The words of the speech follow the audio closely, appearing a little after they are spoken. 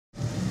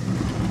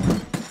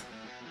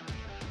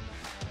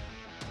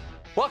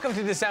Welcome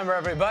to December,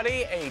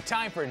 everybody. A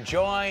time for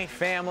joy,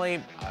 family,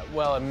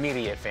 well,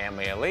 immediate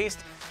family at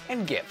least,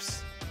 and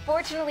gifts.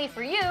 Fortunately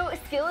for you,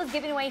 SKIL is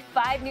giving away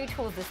 5 new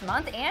tools this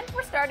month, and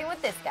we're starting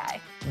with this guy.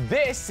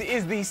 This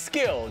is the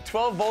SKIL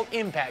 12-volt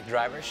impact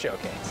driver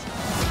showcase.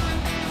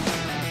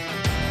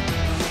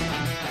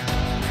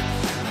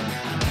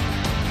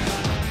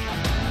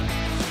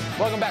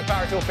 Welcome back,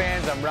 Power Tool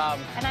fans. I'm Rob.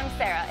 And I'm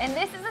Sarah. And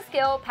this is a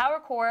SKIL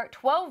PWRCore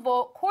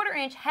 12-volt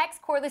quarter-inch hex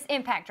cordless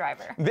impact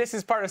driver. This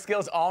is part of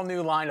SKIL's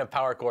all-new line of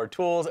PWRCore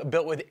tools,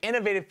 built with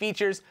innovative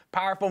features,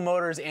 powerful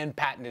motors, and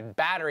patented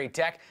battery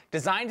tech,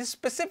 designed to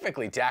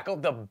specifically tackle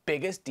the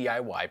biggest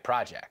DIY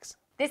projects.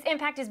 This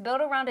impact is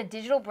built around a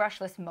digital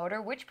brushless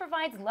motor, which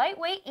provides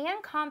lightweight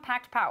and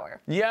compact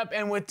power. Yep,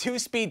 and with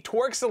 2-speed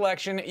torque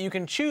selection, you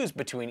can choose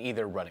between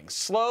either running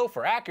slow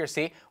for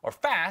accuracy or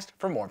fast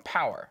for more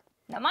power.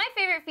 Now, my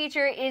favorite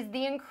feature is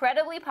the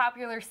incredibly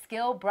popular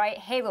SKIL Bright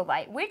Halo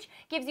Light, which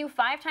gives you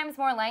 5 times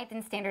more light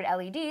than standard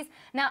LEDs,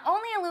 not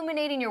only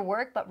illuminating your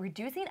work, but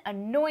reducing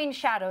annoying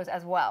shadows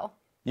as well.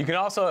 You can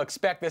also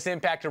expect this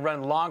impact to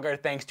run longer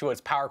thanks to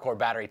its PWRCore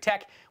battery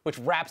tech, which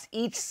wraps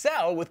each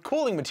cell with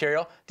cooling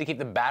material to keep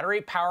the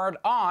battery powered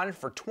on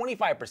for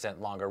 25%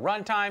 longer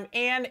runtime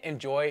and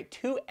enjoy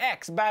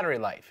 2x battery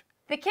life.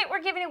 The kit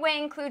we're giving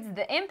away includes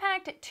the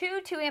Impact 2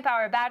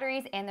 2-amp-hour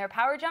batteries and their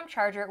Power Jump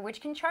charger, which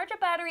can charge a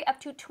battery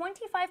up to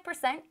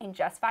 25% in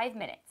just 5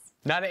 minutes.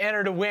 Now, to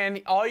enter to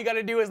win, all you got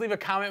to do is leave a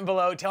comment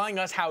below telling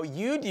us how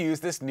you'd use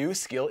this new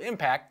SKIL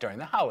Impact during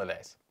the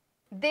holidays.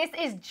 This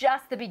is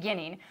just the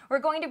beginning. We're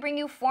going to bring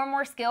you 4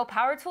 more SKIL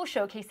Power Tool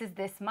showcases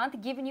this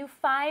month, giving you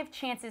 5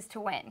 chances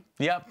to win.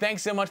 Yep,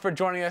 thanks so much for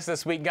joining us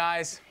this week,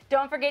 guys.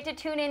 Don't forget to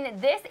tune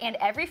in this and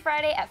every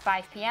Friday at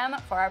 5 p.m.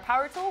 for our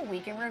Power Tool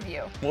Week in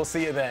Review. We'll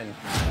see you then.